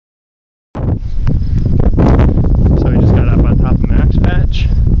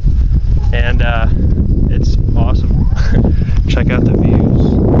and it's awesome. Check out the views.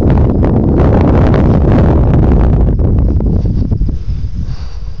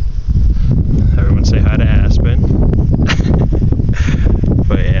 Everyone say hi to Aspen.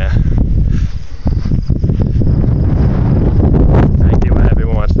 But yeah, I get why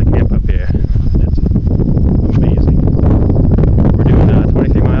everyone wants to camp up here. It's amazing. We're doing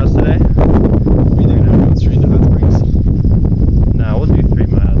 23 miles today. Are you thinking of going straight to Hot Springs? No, we'll do 3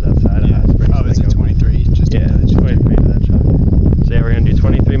 miles outside of Hot Springs. Oh, is it 23? Just yeah, it's 23 to that shot. So yeah, we're gonna do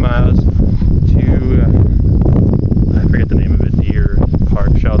 23 miles to I forget the name of it, Deer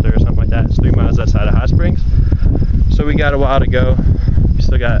Park Shelter or something like that. It's 3 miles outside of Hot Springs. So we got a while to go. We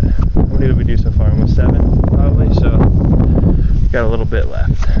still got, how many did we do so far? Almost 7 probably. So we got a little bit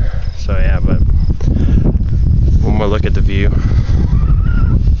left. So yeah, but one more look at the view.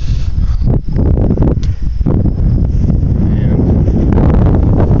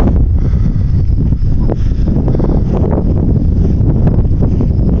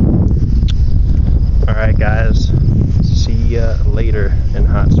 Alright guys, see ya later in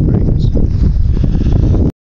Hot Springs.